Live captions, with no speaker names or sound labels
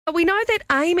We know that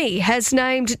Amy has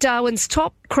named Darwin's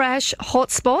top crash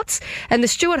hotspots, and the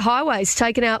Stuart Highway's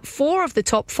taken out 4 of the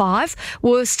top 5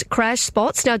 worst crash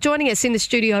spots. Now, joining us in the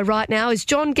studio right now is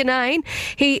John Ganane.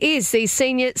 He is the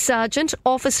Senior Sergeant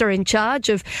Officer in charge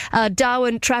of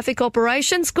Darwin Traffic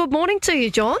Operations. Good morning to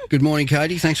you, John. Good morning,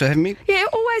 Katie. Thanks for having me. Yeah,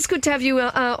 always good to have you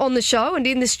on the show and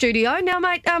in the studio. Now,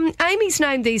 mate, Amy's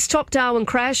named these top Darwin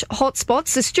crash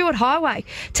hotspots, the Stuart Highway,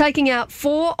 taking out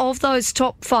 4 of those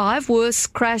top 5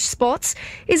 worst crash spots.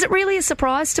 Is it really a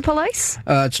surprise to police?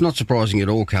 It's not surprising at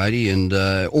all, Katie, and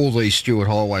all these Stuart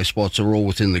Highway spots are all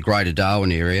within the Greater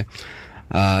Darwin area.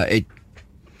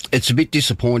 It's a bit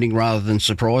disappointing rather than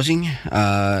surprising.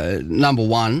 Number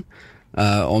 1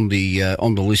 on the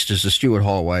list is the Stuart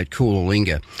Highway at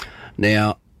Coolangatta.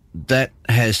 Now, that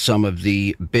has some of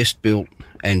the best built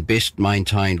and best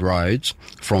maintained roads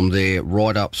from there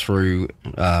right up through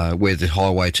where the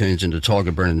highway turns into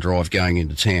Tiger Brennan Drive going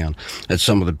into town. It's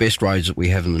some of the best roads that we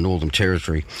have in the Northern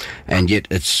Territory, and yet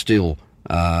it still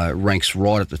ranks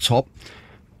right at the top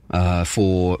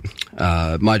for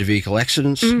motor vehicle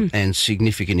accidents and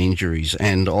significant injuries.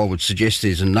 And I would suggest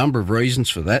there's a number of reasons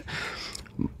for that.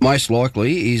 Most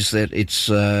likely is that it's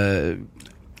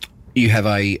you have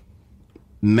a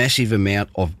massive amount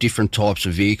of different types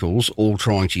of vehicles all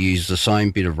trying to use the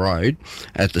same bit of road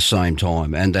at the same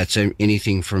time, and that's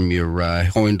anything from your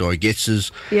Hyundai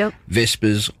Getzers,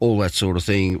 Vespers, all that sort of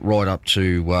thing, right up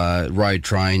to road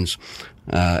trains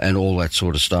and all that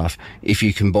sort of stuff. If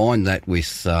you combine that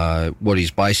with what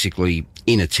is basically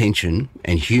inattention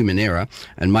and human error,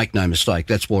 and make no mistake,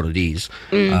 that's what it is,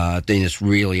 then it's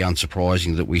really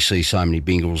unsurprising that we see so many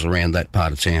bingles around that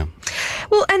part of town.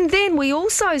 Well, and then we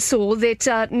also saw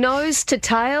that nose to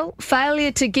tail,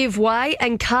 failure to give way,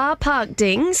 and car park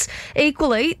dings,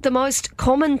 equally the most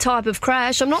common type of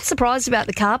crash. I'm not surprised about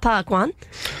the car park one.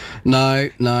 No.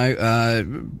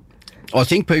 I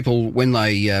think people, when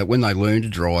they learn to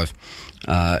drive,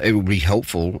 it would be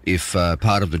helpful if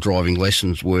part of the driving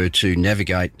lessons were to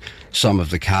navigate some of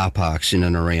the car parks in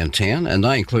and around town, and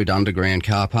they include underground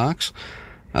car parks.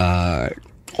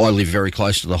 I live very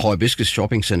close to the Hibiscus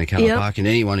Shopping Centre car park, and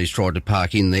anyone who's tried to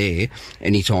park in there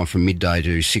any time from midday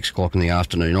to 6 o'clock in the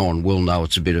afternoon on will know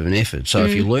it's a bit of an effort. So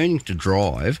if you're learning to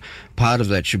drive, part of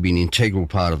that should be an integral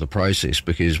part of the process,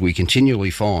 because we continually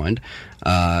find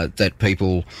that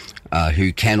people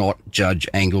who cannot judge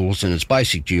angles and its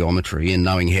basic geometry, and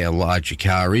knowing how large your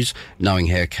car is, knowing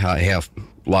how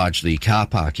large the car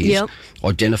park is,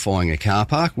 identifying a car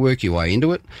park, work your way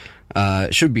into it.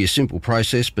 It should be a simple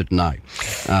process, but no.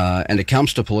 And it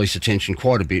comes to police attention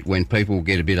quite a bit when people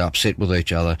get a bit upset with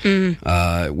each other,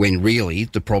 when really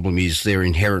the problem is their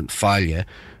inherent failure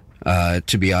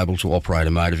to be able to operate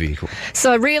a motor vehicle.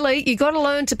 So really, you got to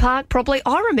learn to park properly.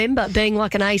 I remember being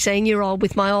like an 18-year-old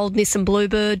with my old Nissan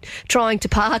Bluebird, trying to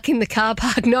park in the car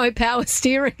park, no power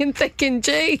steering, and thinking,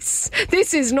 geez,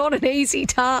 this is not an easy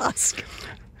task.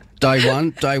 Day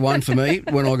one for me,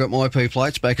 when I got my P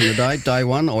plates back in the day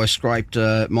one, I scraped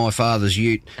my father's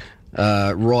ute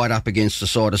right up against the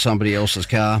side of somebody else's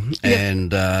car,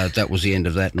 and that was the end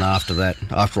of that. And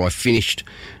after I finished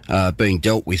being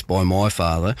dealt with by my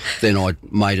father, then I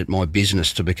made it my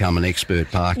business to become an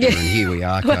expert parker, and here we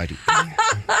are, Katie.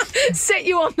 Set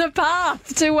you on the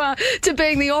path to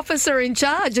being the officer in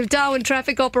charge of Darwin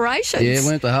Traffic Operations. Yeah,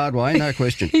 learnt the hard way, no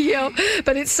question. Yeah,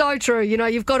 but it's so true. You know,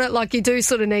 you've got it, like, you do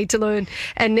sort of need to learn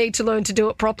to do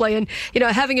it properly. And, you know,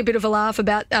 having a bit of a laugh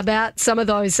about some of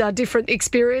those different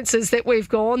experiences that we've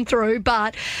gone through.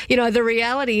 But, you know, the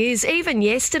reality is, even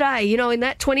yesterday, you know, in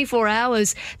that 24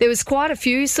 hours, there was quite a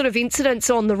few sort of incidents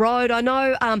on the road. I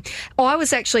know I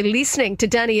was actually listening to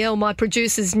Danielle, my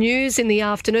producer's news in the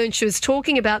afternoon. She was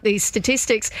talking about these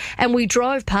statistics, and we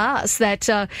drove past that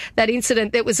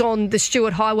incident that was on the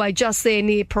Stuart Highway just there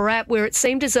near Parat, where it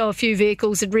seemed as though a few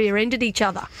vehicles had rear-ended each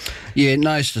other. Yeah,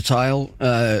 nose to tail,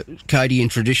 Katie, in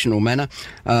traditional manner,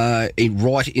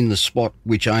 right in the spot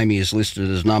which Amy has listed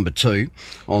as number 2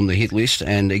 on the hit list,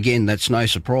 and again, that's no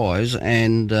surprise,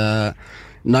 and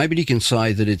nobody can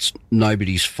say that it's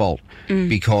nobody's fault,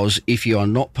 because if you are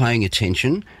not paying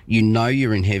attention, you know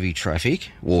you're in heavy traffic,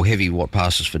 or heavy what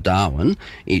passes for Darwin,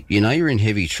 you know you're in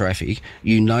heavy traffic,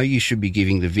 you know you should be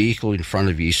giving the vehicle in front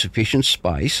of you sufficient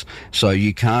space, so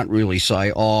you can't really say,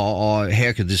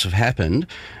 how could this have happened,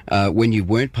 when you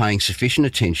weren't paying sufficient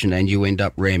attention and you end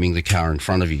up ramming the car in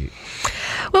front of you.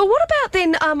 Well, what about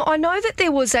then, I know that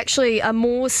there was actually a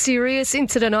more serious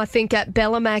incident, I think, at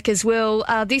Bellarmac as well.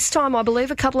 This time, I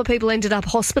believe a couple of people ended up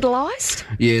hospitalised.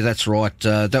 Yeah, that's right.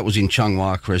 That was in Chung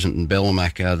Wah Crescent in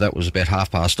Bellarmac. That was about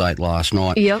 8:30 last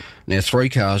night. Yep. Now, 3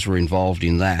 cars were involved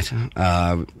in that.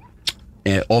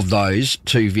 of those,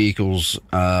 2 vehicles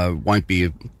won't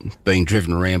be being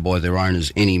driven around by their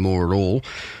owners anymore at all.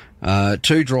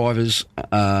 2 drivers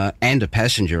and a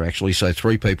passenger, actually, so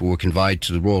 3 people were conveyed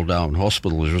to the Royal Darwin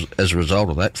Hospital as a result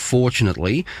of that.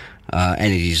 Fortunately,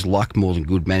 and it is luck more than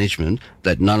good management,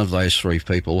 that none of those 3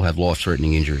 people have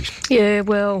life-threatening injuries. Yeah,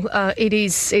 well,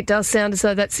 it does sound as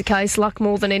though that's the case, luck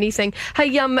more than anything.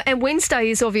 Hey, and Wednesday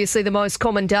is obviously the most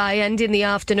common day, and in the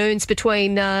afternoons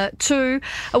between 1 and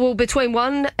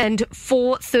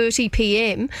 4:30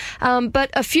 p.m. But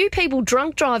a few people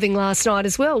drunk driving last night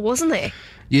as well, wasn't there?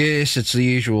 Yes, it's the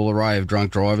usual array of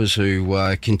drunk drivers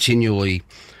who continually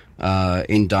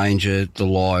endanger the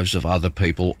lives of other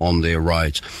people on their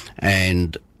roads.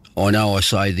 And I know I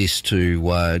say this to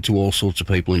all sorts of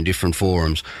people in different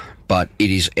forums, but it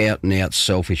is out and out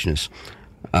selfishness.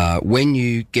 When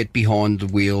you get behind the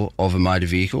wheel of a motor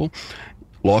vehicle,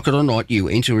 like it or not, you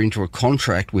enter into a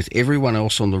contract with everyone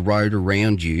else on the road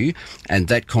around you, and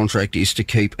that contract is to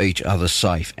keep each other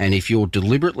safe. And if you're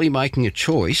deliberately making a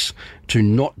choice to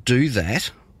not do that,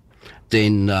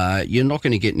 then you're not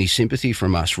going to get any sympathy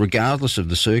from us, regardless of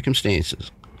the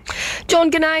circumstances.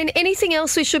 John Ganane, anything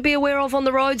else we should be aware of on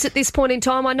the roads at this point in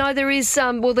time? I know there is,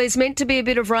 there's meant to be a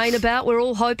bit of rain about. We're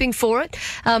all hoping for it.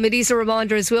 It is a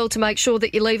reminder as well to make sure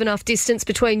that you leave enough distance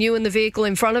between you and the vehicle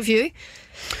in front of you.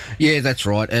 Yeah, that's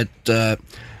right.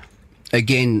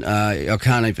 Again, I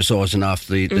can't emphasise enough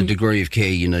the degree of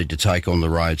care you need to take on the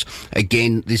roads.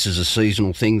 Again, this is a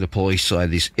seasonal thing. The police say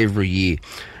this every year,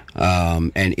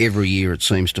 and every year it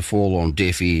seems to fall on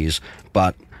deaf ears.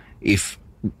 But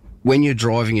when you're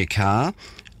driving a car,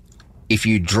 if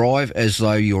you drive as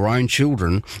though your own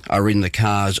children are in the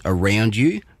cars around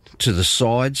you, to the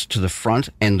sides, to the front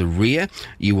and the rear,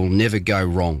 you will never go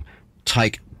wrong.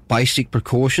 Take basic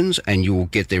precautions and you will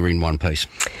get there in one piece.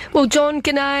 Well, John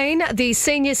Ganane, the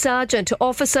Senior Sergeant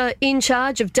Officer in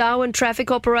charge of Darwin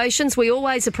Traffic Operations, we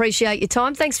always appreciate your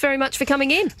time. Thanks very much for coming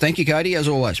in. Thank you, Katie, as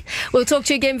always. We'll talk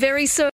to you again very soon.